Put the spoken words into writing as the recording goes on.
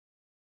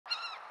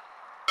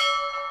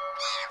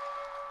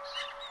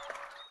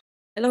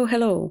Hello,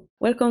 hello!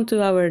 Welcome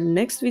to our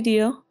next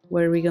video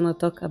where we're gonna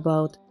talk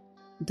about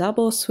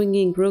double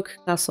swinging rook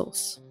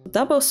castles.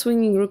 Double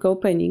swinging rook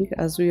opening,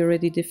 as we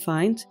already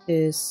defined,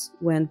 is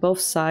when both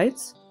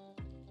sides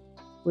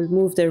will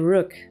move their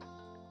rook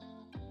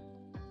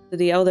to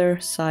the other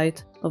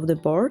side of the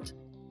board.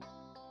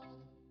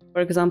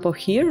 For example,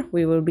 here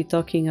we will be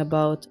talking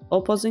about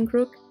opposing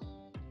rook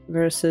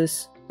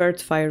versus third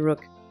file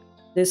rook.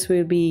 This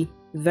will be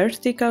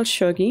vertical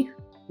shogi,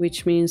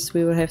 which means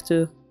we will have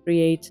to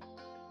create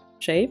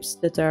shapes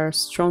that are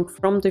strong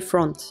from the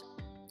front.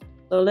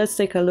 So let's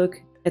take a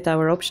look at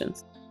our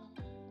options.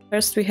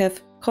 First we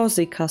have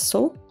cozy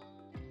castle,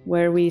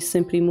 where we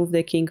simply move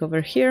the king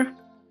over here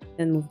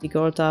and move the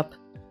gold up.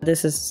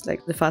 This is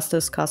like the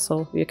fastest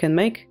castle you can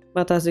make,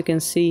 but as you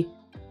can see,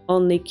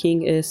 only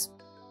king is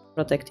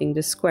protecting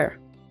this square.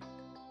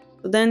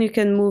 So then you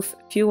can move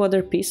a few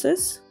other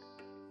pieces,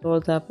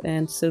 gold up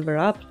and silver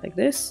up, like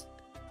this.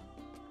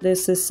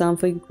 This is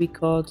something we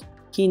called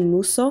kin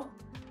muso,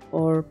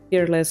 or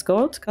peerless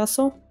gold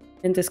castle,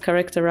 and is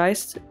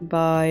characterized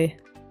by,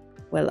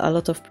 well, a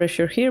lot of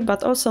pressure here,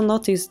 but also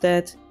notice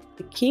that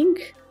the king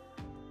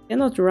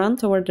cannot run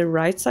toward the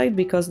right side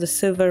because the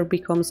silver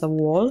becomes a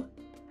wall.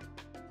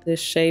 This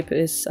shape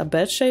is a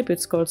bad shape,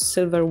 it's called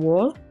silver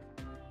wall.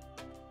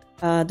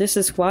 This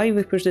is why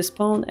we push this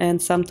pawn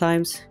and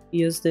sometimes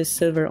use this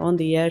silver on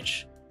the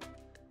edge.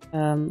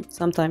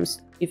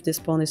 Sometimes if this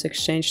pawn is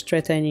exchanged,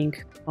 threatening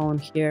pawn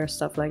here,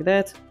 stuff like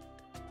that.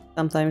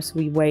 Sometimes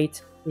we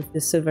wait with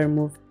the silver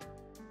move,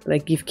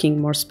 like give king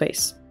more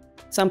space.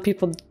 Some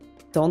people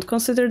don't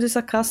consider this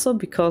a castle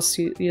because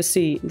you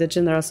see the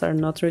generals are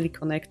not really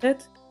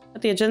connected.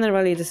 But yeah,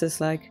 generally this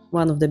is like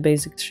one of the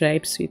basic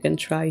shapes you can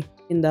try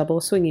in double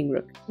swinging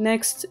rook.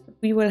 Next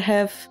we will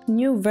have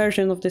new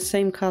version of the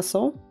same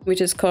castle, which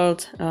is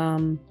called,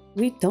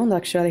 we don't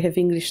actually have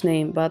English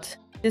name, but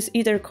it's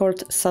either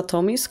called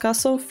Satomi's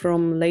castle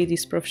from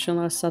Ladies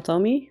Professional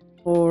Satomi,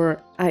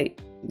 or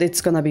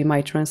it's gonna be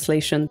my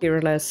translation,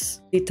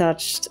 peerless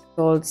detached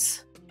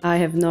golds. I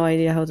have no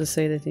idea how to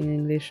say that in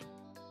English.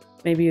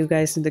 Maybe you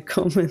guys in the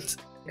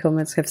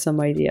comments have some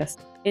ideas.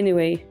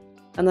 Anyway,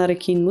 another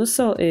kin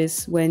muso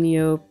is when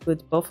you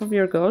put both of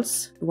your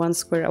golds one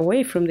square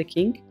away from the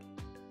king.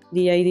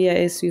 The idea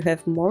is you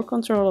have more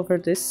control over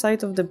this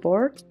side of the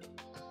board.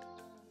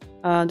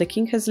 The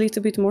king has a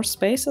little bit more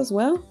space as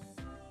well.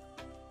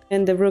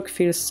 And the rook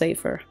feels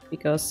safer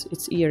because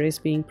its ear is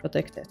being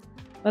protected.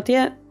 But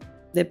yeah,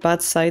 the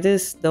bad side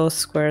is those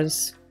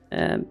squares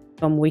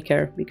become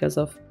weaker because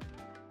of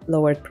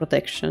lowered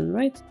protection,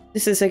 right?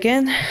 This is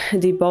again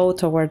the bow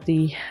toward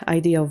the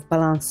idea of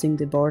balancing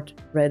the board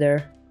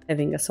rather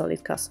having a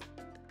solid castle.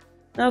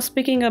 Now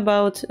speaking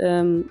about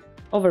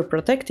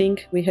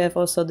overprotecting, we have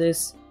also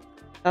this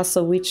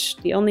castle which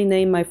the only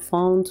name I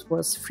found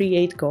was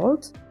 3-8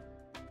 gold.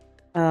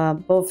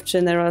 Both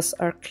generals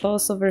are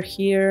close over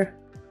here,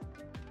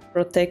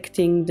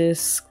 protecting this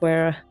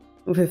square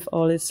with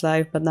all its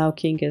life, but now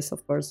king is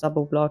of course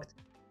double blocked.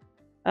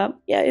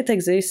 Yeah, it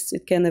exists,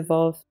 it can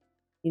evolve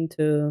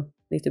into a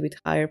little bit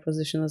higher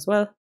position as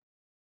well.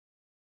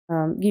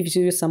 Gives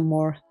you some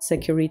more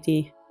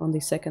security on the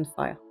second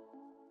file.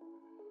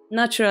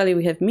 Naturally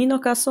we have Mino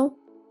castle,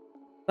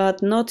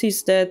 but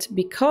notice that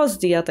because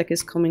the attack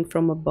is coming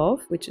from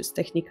above, which is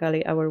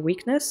technically our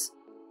weakness,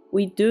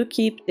 we do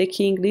keep the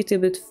king a little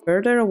bit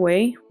further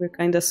away. We're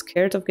kind of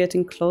scared of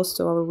getting close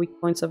to our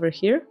weak points over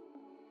here.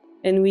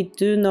 And we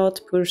do not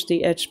push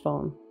the edge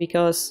pawn,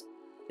 because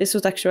this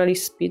would actually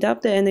speed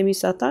up the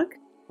enemy's attack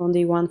on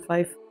the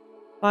 1-5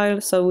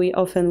 file. So we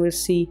often will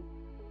see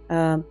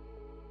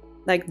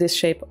like this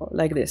shape,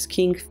 like this,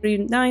 king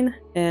 3-9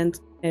 and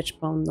edge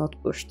pawn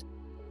not pushed.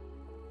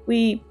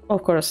 We,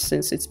 of course,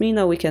 since it's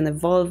Mino, we can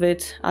evolve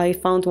it. I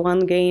found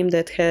one game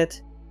that had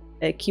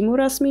a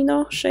Kimura's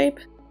Mino shape,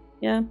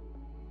 yeah.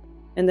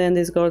 And then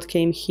this gold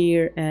came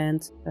here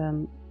and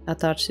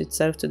attached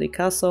itself to the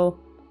castle.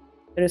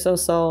 There is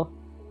also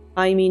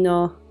high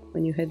Mino,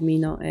 when you had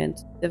Mino and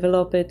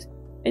develop it.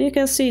 And you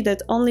can see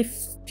that only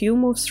few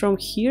moves from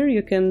here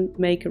you can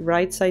make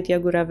right side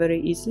Yagura very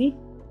easily.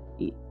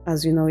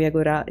 As you know,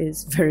 Yagura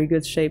is very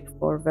good shape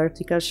for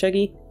vertical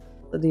shogi.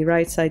 So the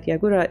right side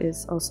Yagura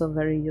is also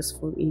very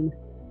useful in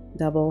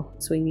double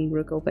swinging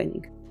rook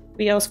opening.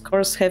 We of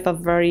course have a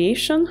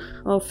variation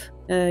of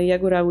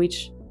Yagura,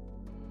 which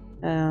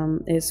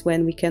is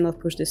when we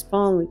cannot push this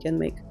pawn, we can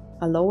make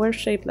a lower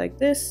shape like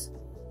this.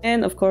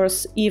 And of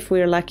course, if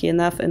we're lucky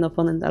enough and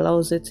opponent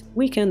allows it,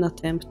 we can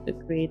attempt to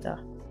create a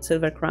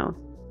silver crown.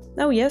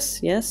 Now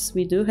yes,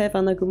 we do have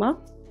Anaguma,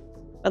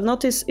 but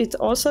notice it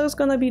also is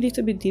gonna be a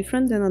little bit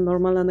different than a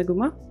normal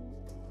Anaguma.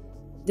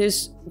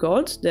 This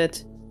gold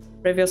that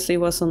previously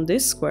was on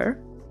this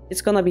square,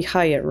 it's gonna be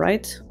higher,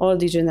 right? All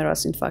the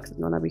generals in fact are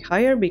gonna be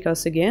higher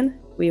because again,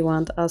 we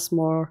want as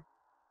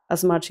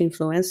much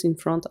influence in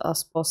front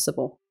as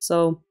possible.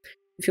 So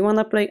if you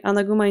wanna play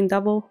Anaguma in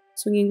double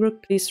swinging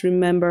rook, please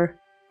remember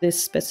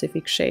this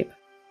specific shape.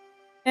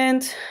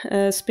 And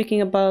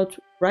speaking about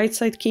right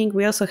side king,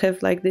 we also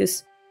have like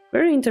this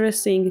very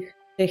interesting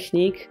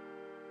technique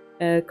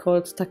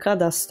called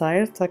Takada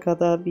style,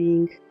 Takada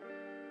being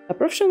a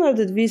professional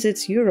that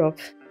visits Europe,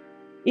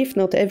 if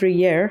not every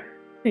year.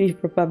 You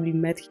probably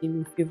met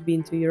him if you've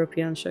been to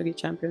European Shogi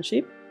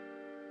Championship.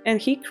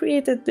 And he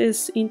created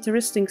this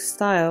interesting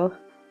style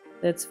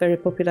that's very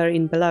popular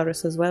in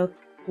Belarus as well,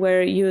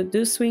 where you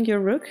do swing your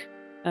rook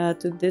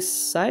to this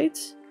side.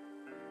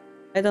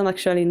 I don't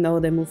actually know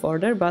the move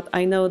order, but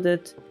I know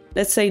that,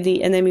 let's say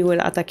the enemy will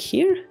attack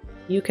here.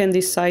 You can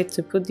decide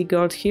to put the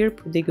gold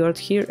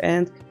here,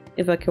 and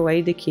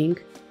evacuate the king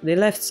to the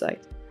left side.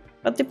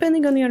 But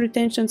depending on your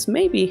intentions,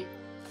 maybe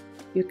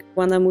you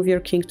wanna move your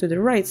king to the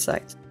right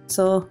side.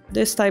 So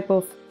this type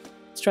of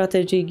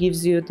strategy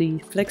gives you the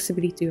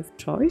flexibility of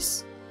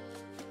choice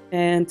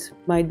and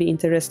might be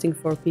interesting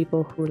for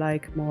people who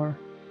like more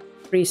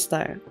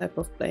freestyle type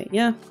of play.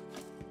 Yeah,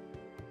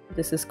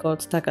 this is called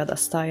Takada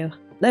style,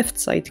 left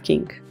side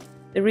king.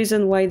 The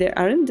reason why there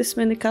aren't this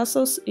many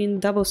castles in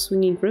double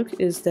swinging rook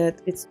is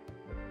that it's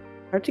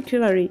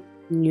particularly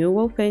new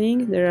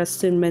opening. There are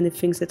still many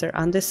things that are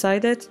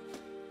undecided,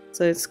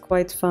 so it's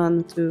quite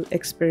fun to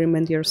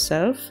experiment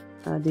yourself,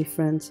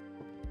 different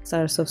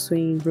styles of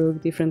swinging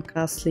rook, different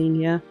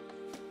castling. Yeah,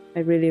 I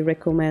really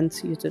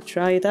recommend you to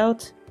try it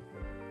out.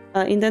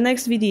 In the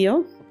next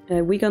video,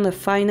 we're gonna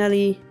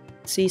finally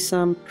see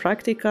some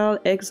practical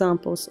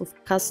examples of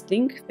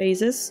castling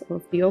phases,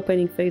 of the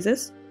opening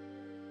phases.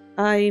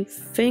 I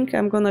think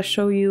I'm gonna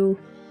show you,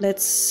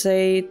 let's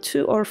say,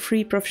 2 or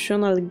 3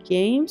 professional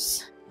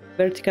games,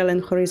 vertical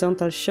and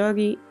horizontal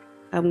shogi.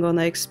 I'm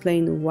gonna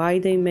explain why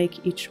they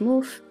make each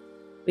move.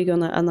 We're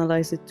gonna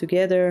analyze it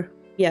together.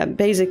 Yeah,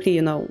 basically,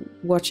 you know,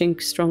 watching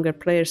stronger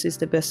players is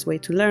the best way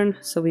to learn,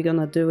 so we're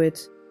gonna do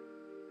it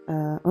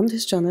on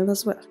this channel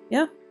as well.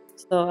 Yeah,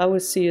 so I will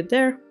see you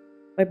there.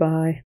 Bye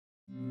bye.